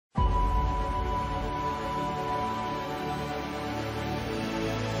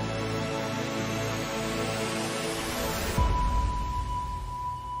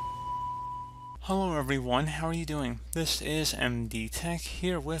Hello everyone, how are you doing? This is MD Tech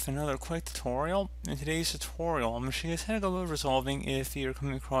here with another quick tutorial. In today's tutorial, I'm going to show you how to go about resolving if you're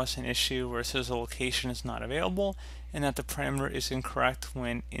coming across an issue where it says a location is not available and that the parameter is incorrect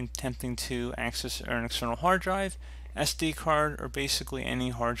when attempting to access an external hard drive, SD card, or basically any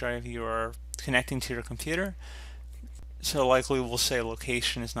hard drive you are connecting to your computer. So likely we'll say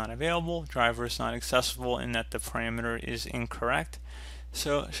location is not available, driver is not accessible, and that the parameter is incorrect.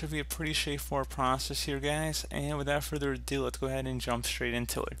 So it should be a pretty straightforward process here, guys, and without further ado, let's go ahead and jump straight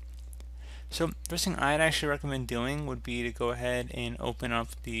into it. So first thing I'd actually recommend doing would be to go ahead and open up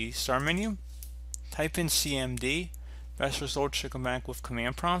the start menu, type in CMD. Best result should come back with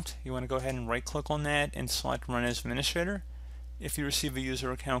command prompt. You want to go ahead and right click on that and select run as administrator. If you receive a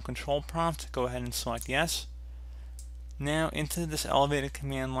user account control prompt, go ahead and select yes. Now into this elevated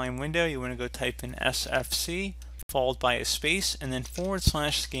command line window, you want to go type in SFC followed by a space and then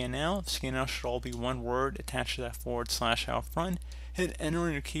 /scan out. Scan out should all be one word attached to that / out front. Hit enter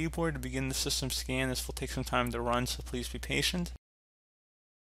on your keyboard to begin the system scan. This will take some time to run, so please be patient.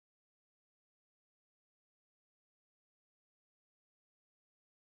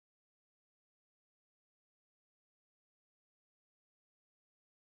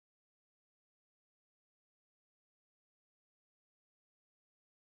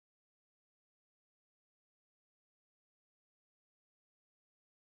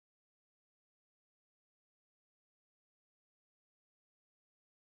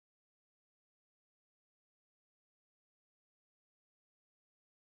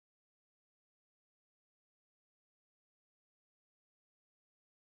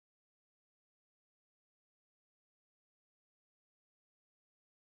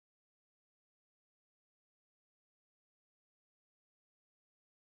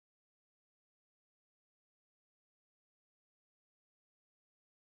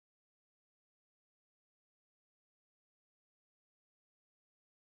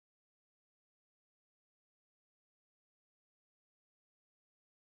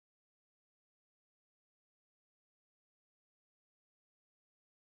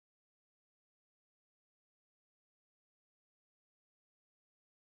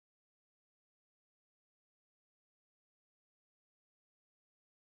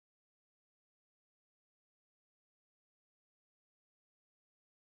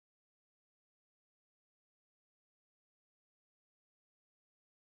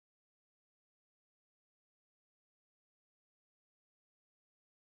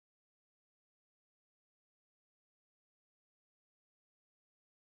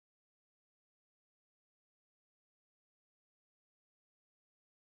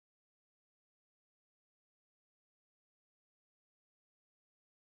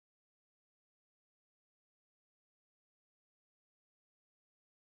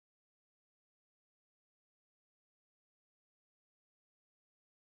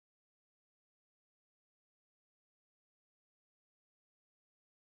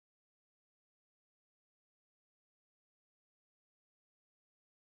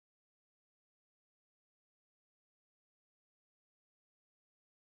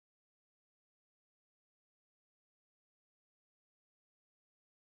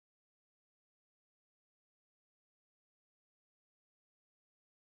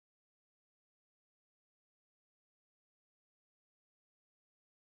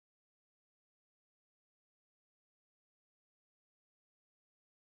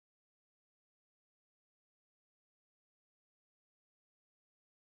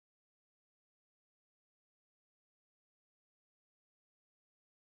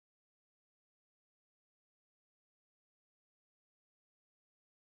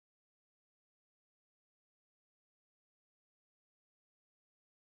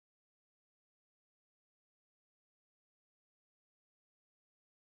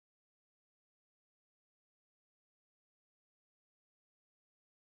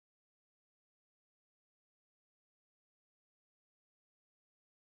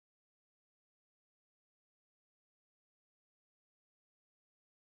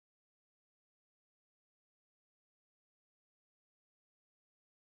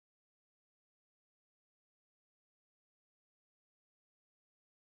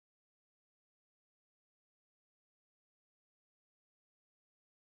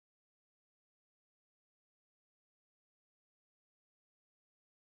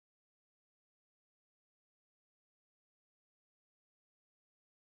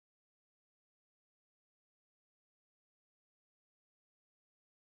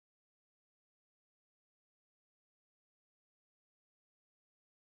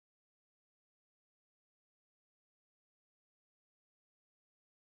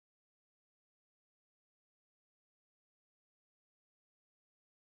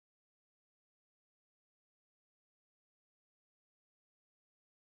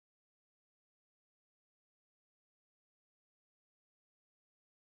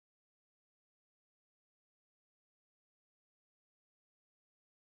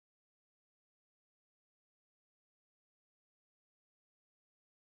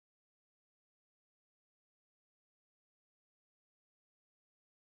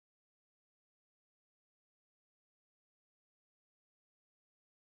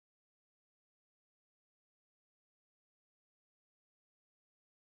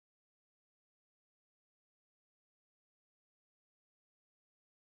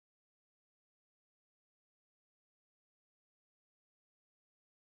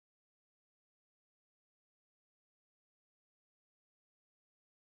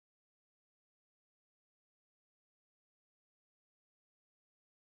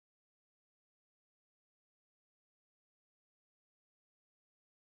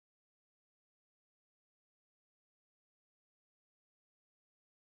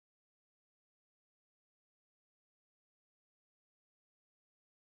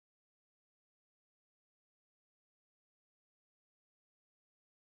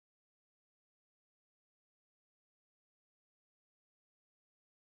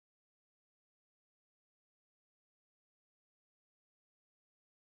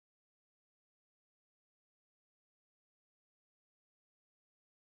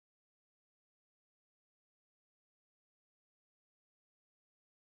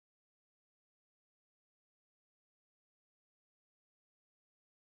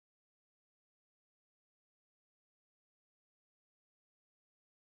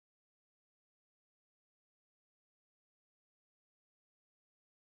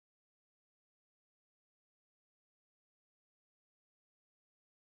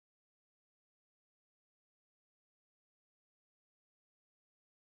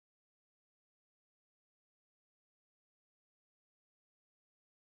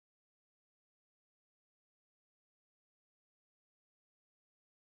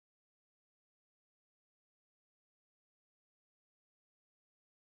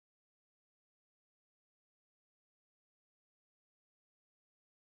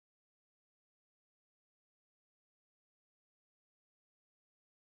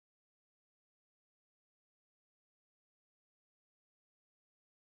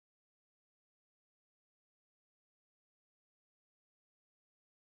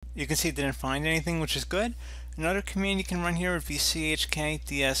 You can see it didn't find anything, which is good. Another command you can run here would be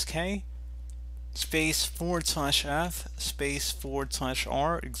chkdsk space /f space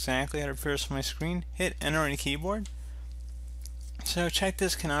 /r, exactly how it appears on my screen. Hit enter on your keyboard. So check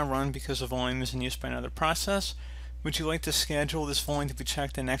this cannot run because the volume is in use by another process. Would you like to schedule this volume to be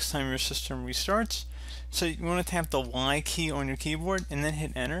checked the next time your system restarts? So you want to tap the Y key on your keyboard and then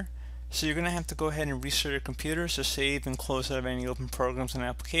hit enter. So you're going to have to go ahead and restart your computer, so save and close out of any open programs and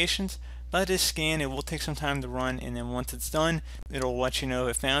applications. Let it scan, it will take some time to run, and then once it's done, it'll let you know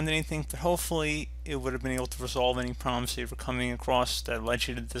if it found anything, but hopefully it would have been able to resolve any problems that you were coming across that led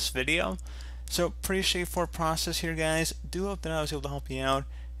you to this video. So pretty straightforward process here, guys. Do hope that I was able to help you out,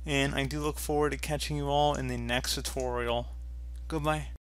 and I do look forward to catching you all in the next tutorial. Goodbye.